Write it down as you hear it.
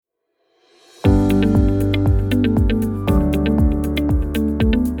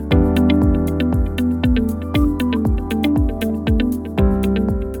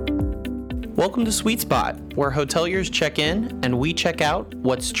Welcome to Sweet Spot, where hoteliers check in and we check out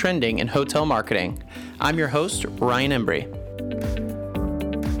what's trending in hotel marketing. I'm your host, Ryan Embry.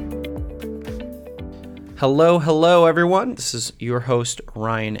 Hello, everyone. This is your host,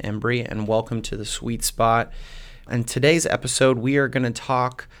 Ryan Embry, and welcome to the Sweet Spot. In today's episode, we are going to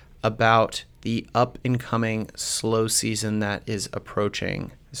talk about the up-and-coming slow season that is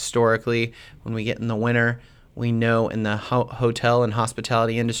approaching. Historically, when we get in the winter, we know in the hotel and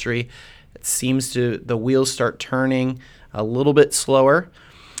hospitality industry, it seems the wheels start turning a little bit slower.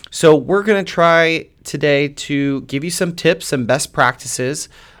 So we're going to try today to give you some tips, some best practices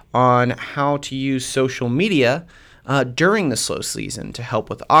on how to use social media during the slow season to help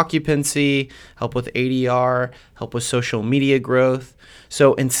with occupancy, help with ADR, help with social media growth.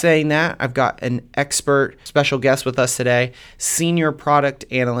 So in saying that, I've got an expert special guest with us today, Senior Product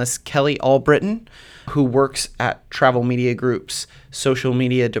Analyst Kelly Albritton, who works at Travel Media Group's social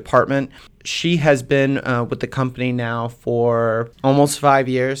media department. She has been with the company now for almost 5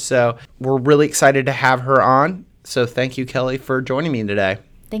 years, so we're really excited to have her on. So thank you, Kelly, for joining me today.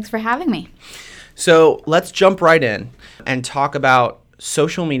 Thanks for having me. So let's jump right in and talk about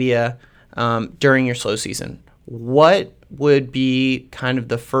social media during your slow season. What would be kind of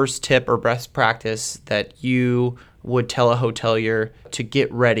the first tip or best practice that you would tell a hotelier to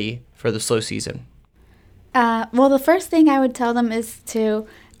get ready for the slow season? Well, the first thing I would tell them is to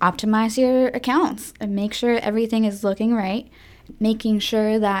optimize your accounts and make sure everything is looking right, making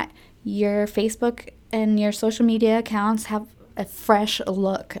sure that your Facebook and your social media accounts have a fresh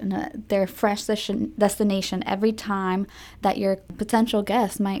look and their fresh destination every time that your potential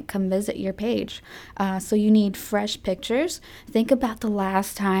guests might come visit your page. So you need fresh pictures. Think about the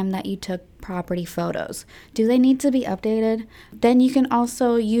last time that you took property photos. Do they need to be updated? Then you can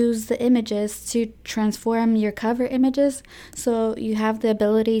also use the images to transform your cover images. So you have the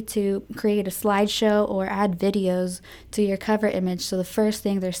ability to create a slideshow or add videos to your cover image. So the first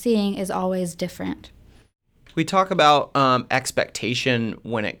thing they're seeing is always different. We talk about expectation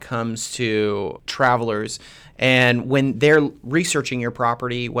when it comes to travelers, and when they're researching your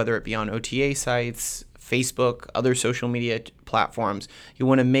property, whether it be on OTA sites, Facebook, other social media platforms, you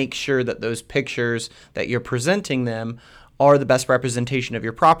want to make sure that those pictures that you're presenting them are the best representation of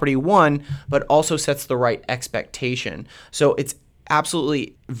your property, one, but also sets the right expectation. So it's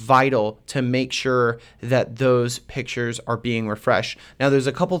absolutely vital to make sure that those pictures are being refreshed. Now, there's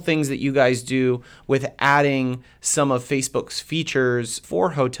a couple things that you guys do with adding some of Facebook's features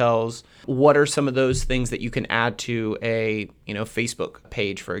for hotels. What are some of those things that you can add to a Facebook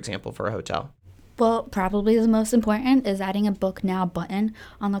page, for example, for a hotel? Well, probably the most important is adding a Book Now button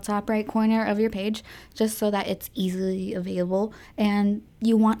on the top right corner of your page, just so that it's easily available. And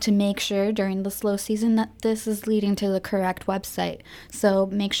you want to make sure during the slow season that this is leading to the correct website. So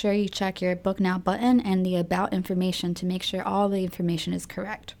make sure you check your Book Now button and the About information to make sure all the information is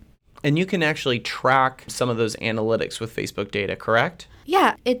correct. And you can actually track some of those analytics with Facebook data, correct?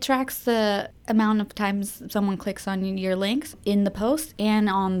 Yeah, it tracks the amount of times someone clicks on your links in the post and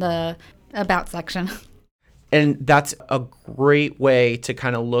on the About section. And that's a great way to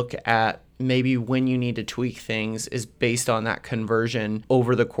kind of look at maybe when you need to tweak things is based on that conversion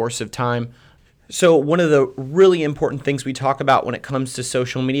over the course of time. So one of the really important things we talk about when it comes to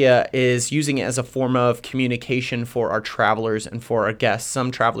social media is using it as a form of communication for our travelers and for our guests.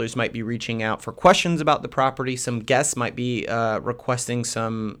 Some travelers might be reaching out for questions about the property. Some guests might be requesting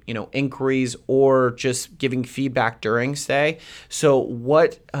some, inquiries or just giving feedback during stay. So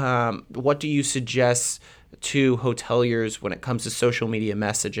what do you suggest to hoteliers when it comes to social media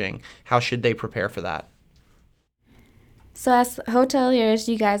messaging? How should they prepare for that? So as hoteliers,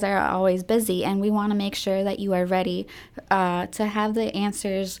 you guys are always busy, and we want to make sure that you are ready to have the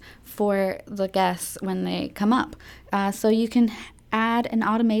answers for the guests when they come up. So you can add an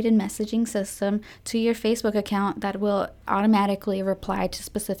automated messaging system to your Facebook account that will automatically reply to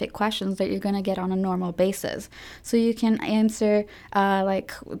specific questions that you're going to get on a normal basis. So you can answer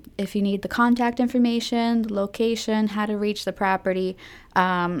like if you need the contact information, the location, how to reach the property,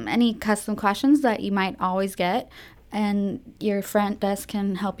 any custom questions that you might always get. And your front desk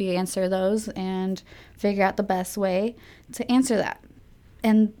can help you answer those and figure out the best way to answer that.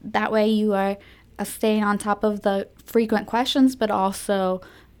 And that way you are staying on top of the frequent questions, but also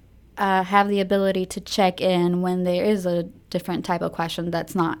have the ability to check in when there is a different type of question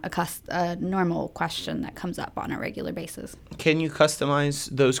that's not a normal question that comes up on a regular basis. Can you customize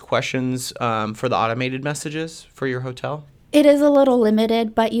those questions for the automated messages for your hotel? It is a little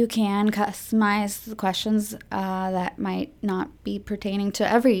limited, but you can customize the questions that might not be pertaining to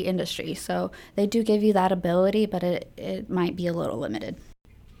every industry. So they do give you that ability, but it might be a little limited.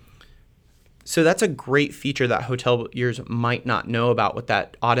 So that's a great feature that hoteliers might not know about with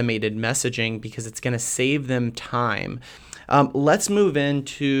that automated messaging, because it's going to save them time. Let's move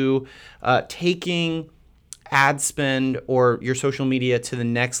into taking ad spend or your social media to the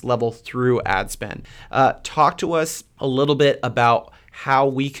next level through ad spend. Talk to us a little bit about how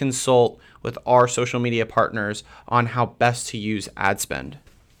we consult with our social media partners on how best to use ad spend.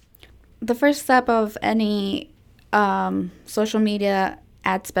 The first step of any social media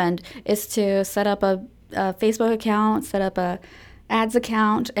ad spend is to set up a Facebook account, set up a ads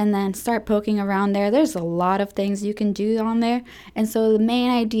account, and then start poking around there. There's a lot of things you can do on there. And so the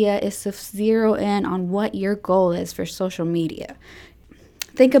main idea is to zero in on what your goal is for social media.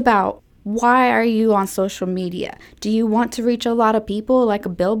 Think about, why are you on social media? Do you want to reach a lot of people like a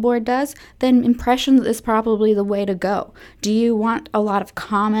billboard does? Then impressions is probably the way to go. Do you want a lot of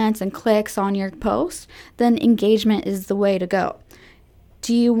comments and clicks on your post? Then engagement is the way to go.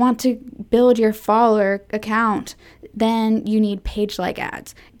 Do you want to build your follower account? Then you need page-like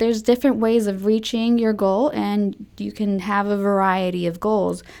ads. There's different ways of reaching your goal, and you can have a variety of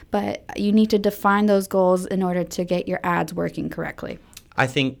goals, but you need to define those goals in order to get your ads working correctly. I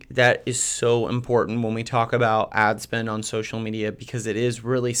think that is so important when we talk about ad spend on social media, because it is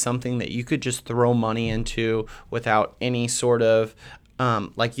really something that you could just throw money into without any sort of,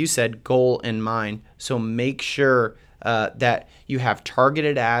 like you said, goal in mind. So make sure that you have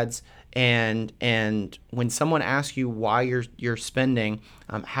targeted ads, and when someone asks you why you're spending,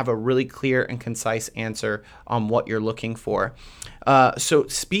 have a really clear and concise answer on what you're looking for. So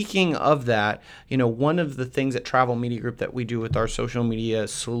speaking of that, one of the things at Travel Media Group that we do with our social media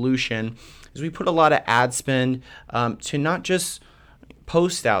solution is we put a lot of ad spend to not just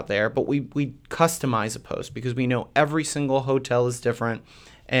post out there, but we customize a post, because we know every single hotel is different,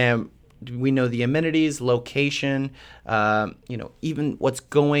 and we know the amenities, location, even what's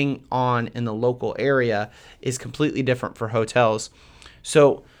going on in the local area is completely different for hotels.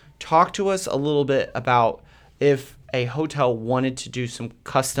 So talk to us a little bit about, if a hotel wanted to do some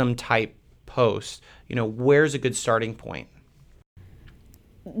custom type posts, where's a good starting point?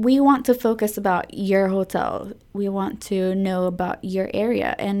 We want to focus about your hotel. We want to know about your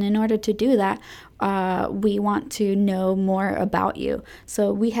area. And in order to do that, we want to know more about you.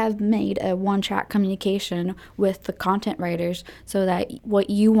 So we have made a one-track communication with the content writers, so that what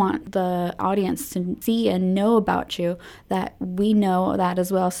you want the audience to see and know about you, that we know that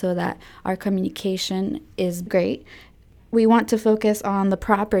as well, so that our communication is great. We want to focus on the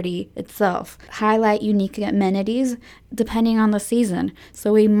property itself, highlight unique amenities depending on the season.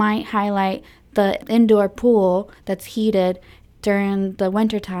 So we might highlight the indoor pool that's heated during the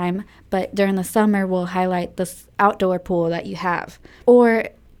wintertime, but during the summer we'll highlight the outdoor pool that you have. Or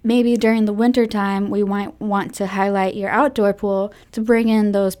maybe during the wintertime we might want to highlight your outdoor pool to bring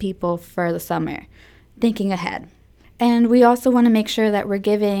in those people for the summer, thinking ahead. And we also want to make sure that we're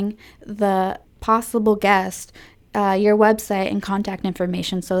giving the possible guest your website and contact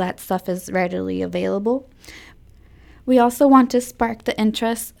information, so that stuff is readily available. We also want to spark the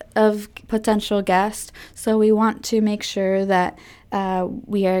interest of potential guests, so we want to make sure that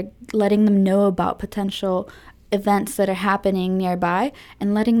we are letting them know about potential events that are happening nearby,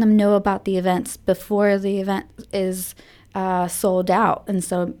 and letting them know about the events before the event is sold out. And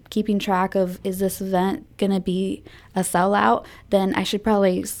so keeping track of, is this event going to be a sellout? Then I should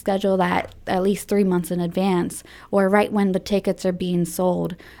probably schedule that at least 3 months in advance, or right when the tickets are being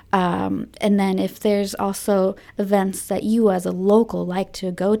sold. And then if there's also events that you as a local like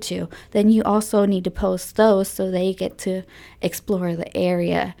to go to, then you also need to post those so they get to explore the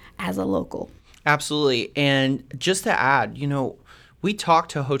area as a local. Absolutely. And just to add, we talk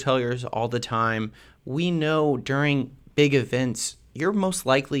to hoteliers all the time. We know during big events, you're most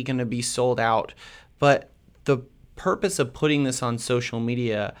likely going to be sold out. But the purpose of putting this on social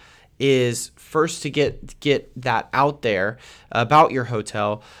media is first to get that out there about your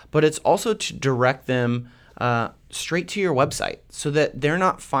hotel, but it's also to direct them straight to your website, so that they're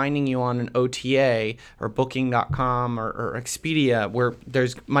not finding you on an OTA or Booking.com or Expedia, where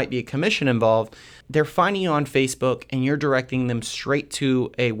there's might be a commission involved. They're finding you on Facebook, and you're directing them straight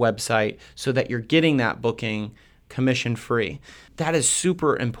to a website, so that you're getting that booking commission free. That is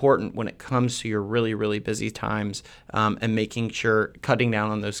super important when it comes to your really, really busy times, and making sure cutting down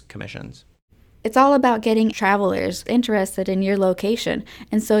on those commissions. It's all about getting travelers interested in your location.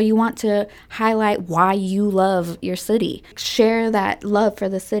 And so you want to highlight why you love your city. Share that love for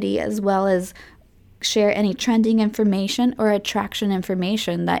the city, as well as share any trending information or attraction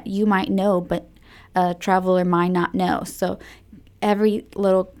information that you might know, but a traveler might not know. So every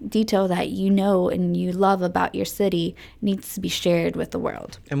little detail that you know and you love about your city needs to be shared with the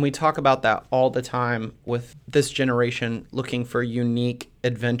world. And we talk about that all the time with this generation looking for unique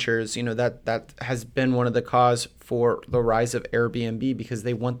adventures. That has been one of the cause for the rise of Airbnb, because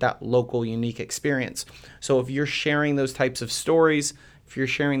they want that local unique experience. So if you're sharing those types of stories, if you're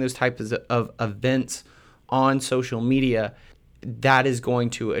sharing those types of events on social media, that is going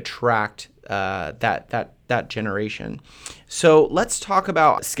to attract that generation. So let's talk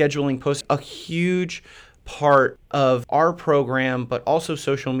about scheduling posts. A huge part of our program, but also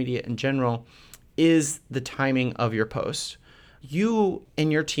social media in general, is the timing of your posts. You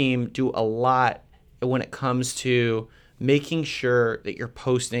and your team do a lot when it comes to making sure that you're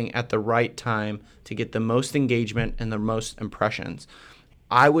posting at the right time to get the most engagement and the most impressions.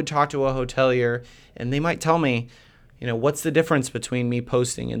 I would talk to a hotelier and they might tell me, what's the difference between me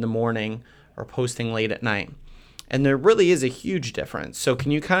posting in the morning or posting late at night? And there really is a huge difference. So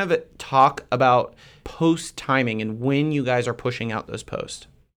can you kind of talk about post timing and when you guys are pushing out those posts?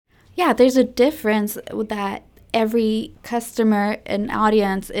 Yeah, there's a difference that every customer and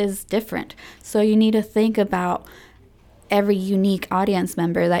audience is different. So you need to think about every unique audience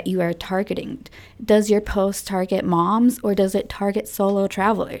member that you are targeting. Does your post target moms or does it target solo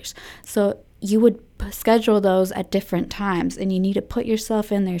travelers? So you would schedule those at different times, and you need to put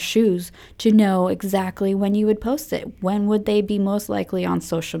yourself in their shoes to know exactly when you would post it. When would they be most likely on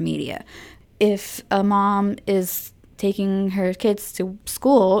social media? If a mom is taking her kids to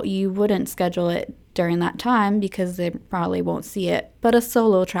school, you wouldn't schedule it during that time because they probably won't see it, but a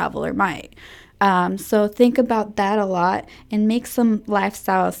solo traveler might. So think about that a lot and make some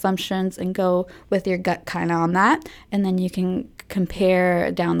lifestyle assumptions and go with your gut kind of on that. And then you can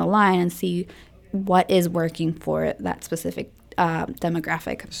compare down the line and see what is working for that specific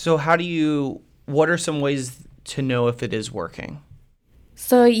demographic. So what are some ways to know if it is working?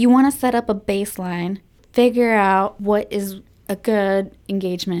 So you want to set up a baseline, figure out what is a good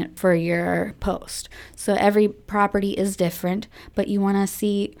engagement for your post. So every property is different, but you want to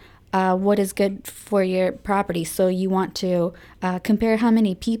see what is good for your property. So you want to compare how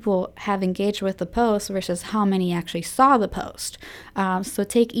many people have engaged with the post versus how many actually saw the post. So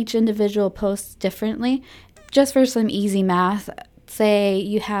take each individual post differently. Just for some easy math, say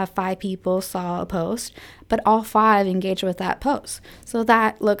you have 5 people saw a post, but all 5 engaged with that post. So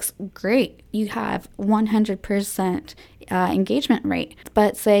that looks great. You have 100% engagement rate.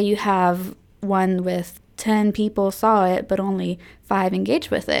 But say you have one with 10 people saw it, but only 5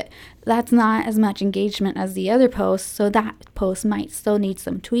 engaged with it. That's not as much engagement as the other posts, so that post might still need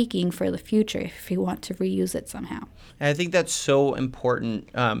some tweaking for the future if you want to reuse it somehow. And I think that's so important.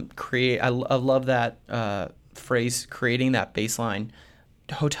 I love that phrase, creating that baseline.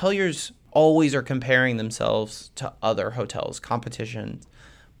 Hoteliers always are comparing themselves to other hotels, competition.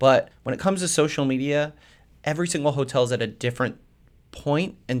 But when it comes to social media, every single hotel is at a different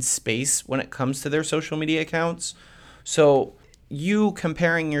point and space when it comes to their social media accounts. So you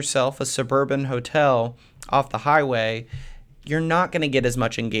comparing yourself a suburban hotel off the highway, you're not going to get as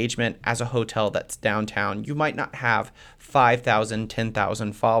much engagement as a hotel that's downtown. You might not have 5,000,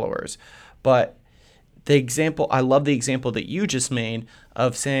 10,000 followers. But I love the example that you just made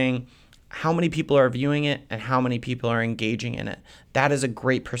of saying how many people are viewing it and how many people are engaging in it. That is a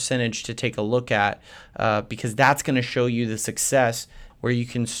great percentage to take a look at because that's going to show you the success where you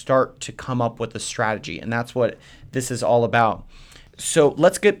can start to come up with a strategy. And that's what this is all about. So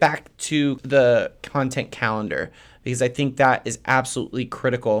let's get back to the content calendar because I think that is absolutely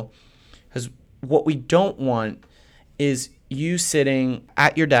critical. Because what we don't want is you sitting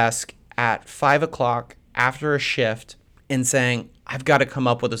at your desk at 5 o'clock after a shift and saying, I've got to come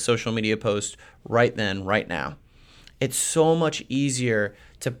up with a social media post right then, right now. It's so much easier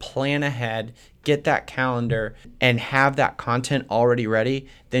to plan ahead, get that calendar, and have that content already ready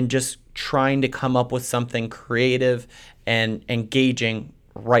than just trying to come up with something creative and engaging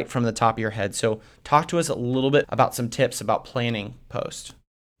right from the top of your head. So talk to us a little bit about some tips about planning posts.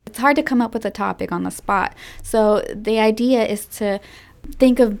 It's hard to come up with a topic on the spot. So the idea is to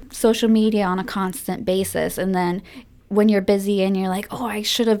think of social media on a constant basis, and then when you're busy and you're like, oh, I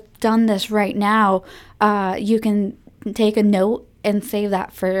should have done this right now, you can take a note and save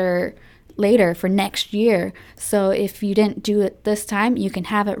that for later, for next year. So if you didn't do it this time, you can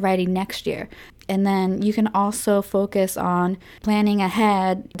have it ready next year. And then you can also focus on planning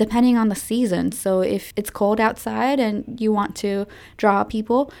ahead depending on the season. So if it's cold outside and you want to draw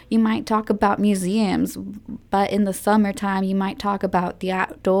people, you might talk about museums, but in the summertime, you might talk about the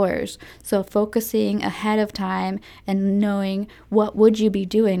outdoors. So focusing ahead of time and knowing what would you be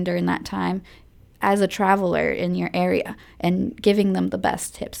doing during that time as a traveler in your area and giving them the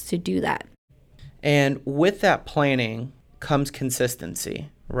best tips to do that. And with that planning comes consistency,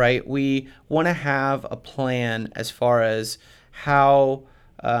 right? We want to have a plan as far as how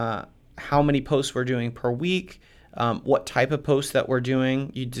many posts we're doing per week, what type of posts that we're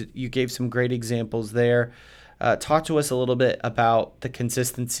doing. You gave some great examples there. Talk to us a little bit about the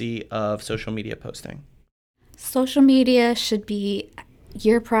consistency of social media posting. Social media should be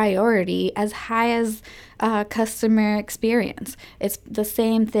your priority as high as customer experience. It's the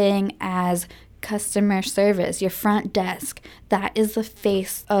same thing as customer service, your front desk. That is the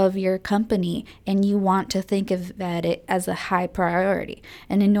face of your company, and you want to think of it as a high priority.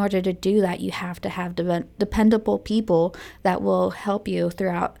 And in order to do that, you have to have dependable people that will help you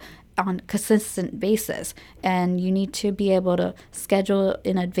throughout on a consistent basis. And you need to be able to schedule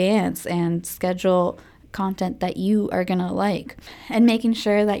in advance and schedule content that you are going to like, and making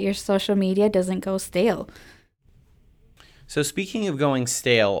sure that your social media doesn't go stale. So speaking of going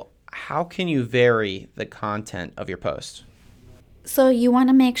stale, how can you vary the content of your post? So you want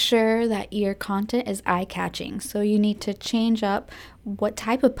to make sure that your content is eye-catching. So you need to change up what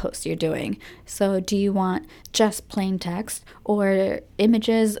type of post you're doing. So do you want just plain text or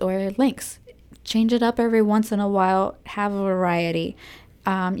images or links? Change it up every once in a while, have a variety.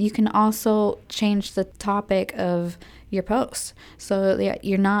 You can also change the topic of your post so that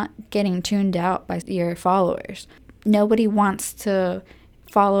you're not getting tuned out by your followers. Nobody wants to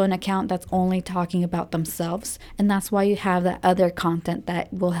follow an account that's only talking about themselves, and that's why you have that other content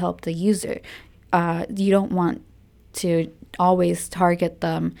that will help the user. You don't want to always target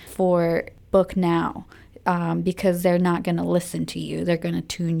them for book now, because they're not going to listen to you. They're going to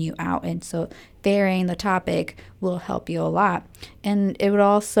tune you out. And so varying the topic will help you a lot. And it would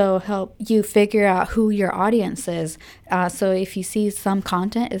also help you figure out who your audience is. So if you see some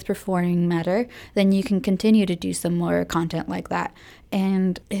content is performing better, then you can continue to do some more content like that.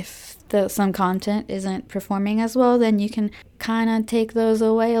 And if some content isn't performing as well, then you can kind of take those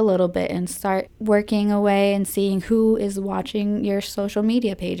away a little bit and start working away and seeing who is watching your social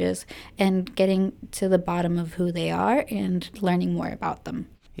media pages and getting to the bottom of who they are and learning more about them.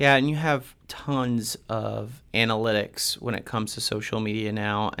 Yeah, and you have tons of analytics when it comes to social media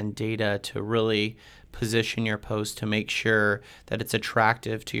now and data to really position your post to make sure that it's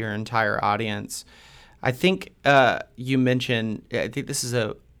attractive to your entire audience. I think you mentioned, I think this is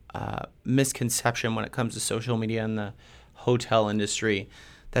a misconception when it comes to social media in the hotel industry,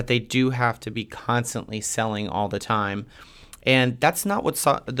 that they do have to be constantly selling all the time. And that's not what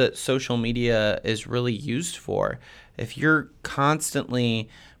the social media is really used for. If you're constantly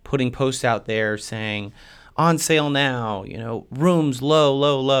putting posts out there saying, on sale now, rooms low,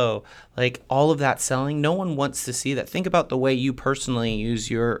 low, low, like all of that selling, no one wants to see that. Think about the way you personally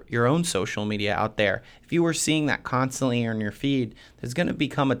use your own social media out there. If you were seeing that constantly on your feed, there's going to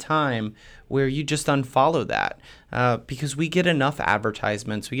become a time where you just unfollow that because we get enough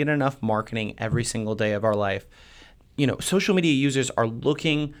advertisements, we get enough marketing every single day of our life. Social media users are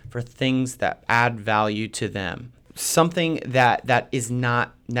looking for things that add value to them. Something that is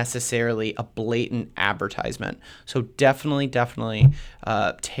not necessarily a blatant advertisement. So definitely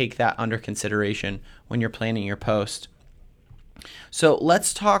take that under consideration when you're planning your post. So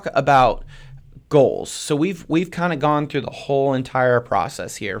let's talk about goals. So we've kind of gone through the whole entire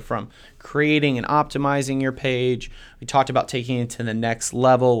process here, from creating and optimizing your page. We talked about taking it to the next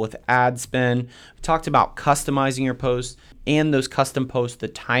level with ad spend. We talked about customizing your posts and those custom posts, the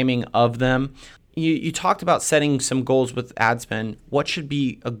timing of them. You talked about setting some goals with ad spend. What should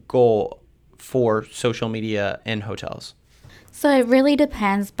be a goal for social media in hotels? So it really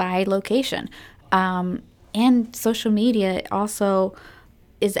depends by location. And social media also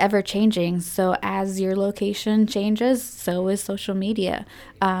is ever changing. So as your location changes, so is social media.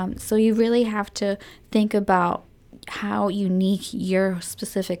 So you really have to think about how unique your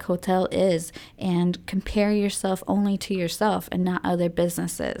specific hotel is and compare yourself only to yourself and not other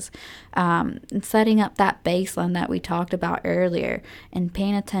businesses. And setting up that baseline that we talked about earlier and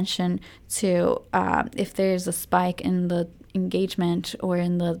paying attention to if there's a spike in the engagement or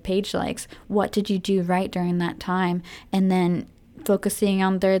in the page likes, what did you do right during that time? And then focusing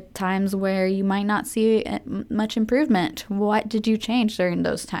on the times where you might not see much improvement. What did you change during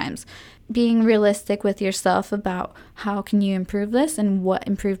those times? Being realistic with yourself about how can you improve this and what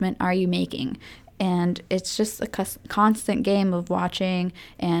improvement are you making. And it's just a constant game of watching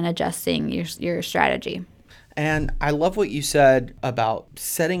and adjusting your strategy. And I love what you said about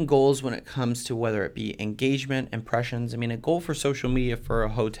setting goals when it comes to whether it be engagement, impressions. I mean, a goal for social media for a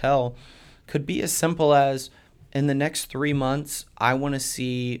hotel could be as simple as in the next 3 months, I want to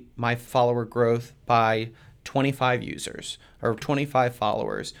see my follower growth by 25 users or 25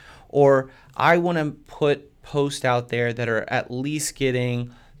 followers. Or I want to put posts out there that are at least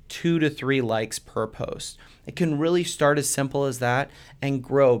getting 2 to 3 likes per post. It can really start as simple as that and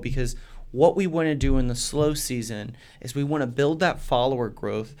grow, because what we want to do in the slow season is we want to build that follower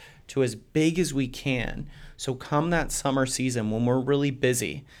growth to as big as we can. So come that summer season when we're really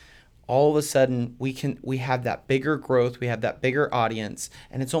busy, all of a sudden we have that bigger growth, we have that bigger audience,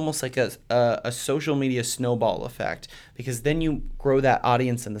 and it's almost like a social media snowball effect, because then you grow that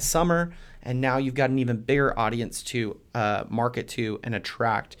audience in the summer, and now you've got an even bigger audience to market to and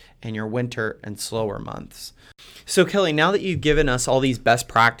attract in your winter and slower months. So Kelly, now that you've given us all these best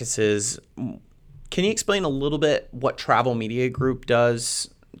practices, can you explain a little bit what Travel Media Group does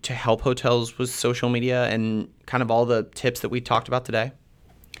to help hotels with social media and kind of all the tips that we talked about today?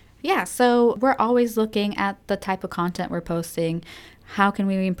 Yeah, so we're always looking at the type of content we're posting. How can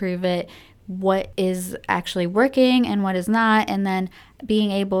we improve it? What is actually working and what is not? And then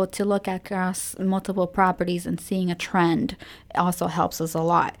being able to look across multiple properties and seeing a trend also helps us a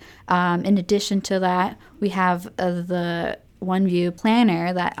lot. In addition to that, we have the OneView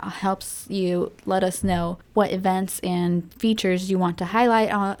planner that helps you let us know what events and features you want to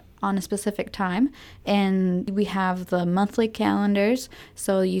highlight on a specific time. And we have the monthly calendars,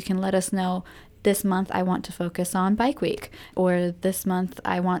 so you can let us know, this month I want to focus on Bike Week, or this month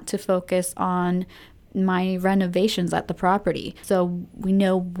I want to focus on my renovations at the property. So we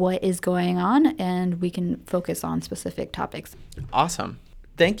know what is going on and we can focus on specific topics. Awesome.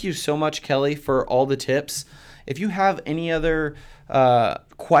 Thank you so much, Kelly, for all the tips. If you have any other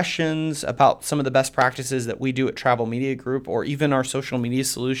questions about some of the best practices that we do at Travel Media Group, or even our social media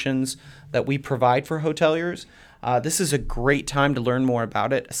solutions that we provide for hoteliers, this is a great time to learn more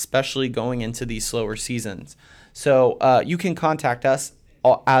about it, especially going into these slower seasons. So you can contact us,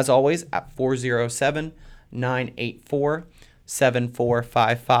 as always, at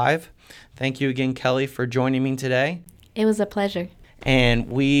 407-984-7455. Thank you again, Kelly, for joining me today. It was a pleasure. And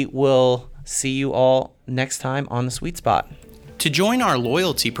we will see you all next time on The Sweet Spot. To join our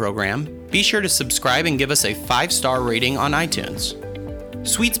loyalty program, be sure to subscribe and give us a 5-star rating on iTunes.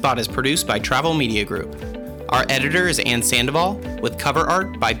 Sweet Spot is produced by Travel Media Group. Our editor is Ann Sandoval, with cover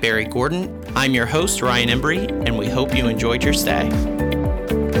art by Barry Gordon. I'm your host, Ryan Embry, and we hope you enjoyed your stay.